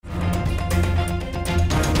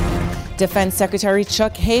Defense Secretary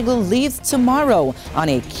Chuck Hagel leaves tomorrow on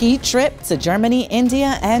a key trip to Germany,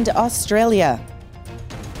 India, and Australia.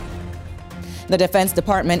 The Defense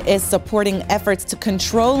Department is supporting efforts to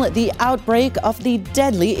control the outbreak of the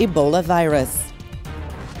deadly Ebola virus.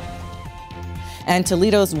 And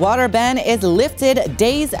Toledo's water ban is lifted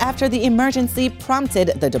days after the emergency prompted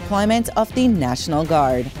the deployment of the National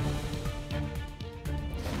Guard.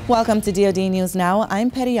 Welcome to DoD News Now.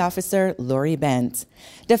 I'm Petty Officer Lori Bent.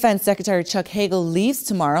 Defense Secretary Chuck Hagel leaves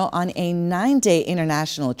tomorrow on a 9-day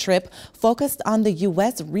international trip focused on the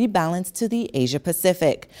U.S. rebalance to the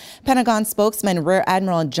Asia-Pacific. Pentagon spokesman Rear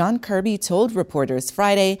Admiral John Kirby told reporters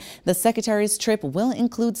Friday the Secretary's trip will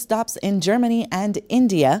include stops in Germany and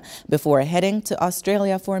India before heading to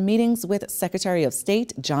Australia for meetings with Secretary of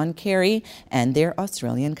State John Kerry and their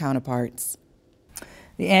Australian counterparts.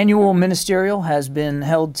 The annual ministerial has been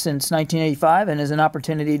held since 1985 and is an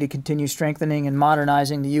opportunity to continue strengthening and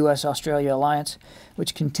modernizing the U.S.-Australia alliance,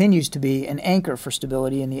 which continues to be an anchor for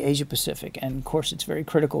stability in the Asia-Pacific. And, of course, it's very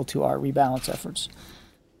critical to our rebalance efforts.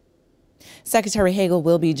 Secretary Hagel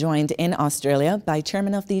will be joined in Australia by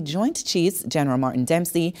Chairman of the Joint Chiefs, General Martin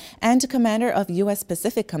Dempsey, and Commander of U.S.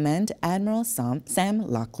 Pacific Command, Admiral Sam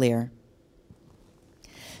Locklear.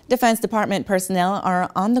 Defense Department personnel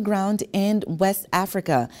are on the ground in West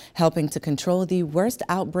Africa, helping to control the worst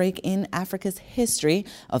outbreak in Africa's history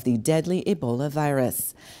of the deadly Ebola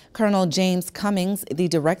virus. Colonel James Cummings, the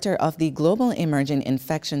director of the Global Emerging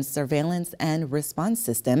Infections Surveillance and Response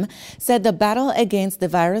System, said the battle against the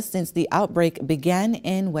virus since the outbreak began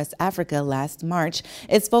in West Africa last March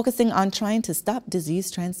is focusing on trying to stop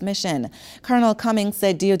disease transmission. Colonel Cummings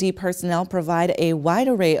said DoD personnel provide a wide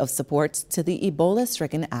array of support to the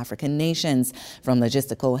Ebola-stricken African nations, from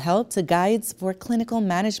logistical help to guides for clinical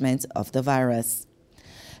management of the virus.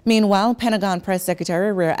 Meanwhile, Pentagon Press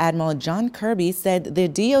Secretary Rear Admiral John Kirby said the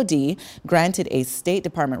DoD granted a State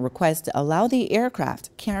Department request to allow the aircraft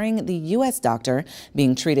carrying the U.S. doctor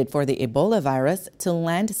being treated for the Ebola virus to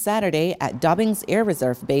land Saturday at Dobbins Air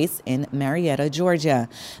Reserve Base in Marietta, Georgia.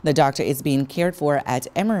 The doctor is being cared for at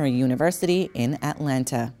Emory University in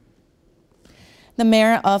Atlanta. The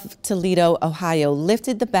mayor of Toledo, Ohio,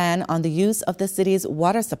 lifted the ban on the use of the city's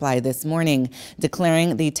water supply this morning,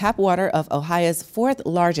 declaring the tap water of Ohio's fourth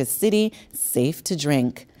largest city safe to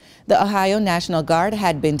drink. The Ohio National Guard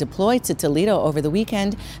had been deployed to Toledo over the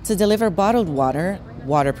weekend to deliver bottled water,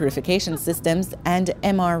 water purification systems, and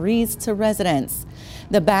MREs to residents.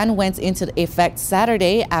 The ban went into effect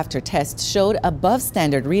Saturday after tests showed above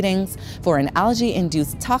standard readings for an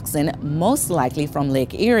algae-induced toxin most likely from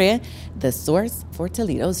Lake Erie, the source for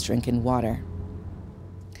Toledo's drinking water.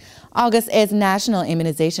 August is National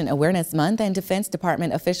Immunization Awareness Month, and Defense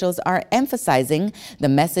Department officials are emphasizing the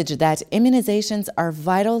message that immunizations are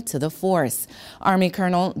vital to the force. Army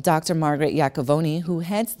Colonel Dr. Margaret Iacovoni, who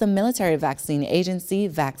heads the military vaccine agency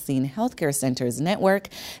Vaccine Healthcare Centers Network,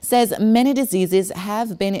 says many diseases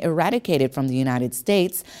have been eradicated from the United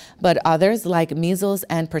States, but others like measles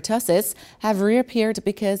and pertussis have reappeared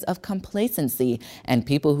because of complacency and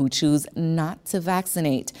people who choose not to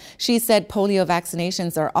vaccinate. She said polio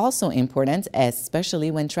vaccinations are also important,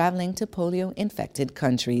 especially when traveling to polio-infected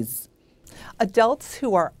countries. Adults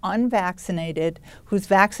who are unvaccinated, whose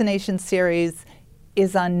vaccination series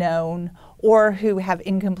is unknown, or who have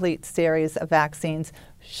incomplete series of vaccines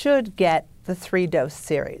should get the 3-dose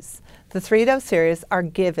series. The 3-dose series are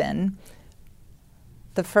given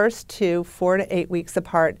the first two 4 to 8 weeks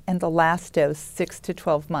apart, and the last dose 6 to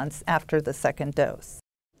 12 months after the second dose.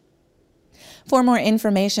 For more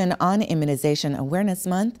information on Immunization Awareness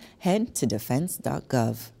Month, head to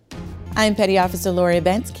defense.gov. I'm Petty Officer Lori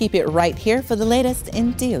Bent. Keep it right here for the latest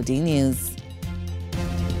in DoD News.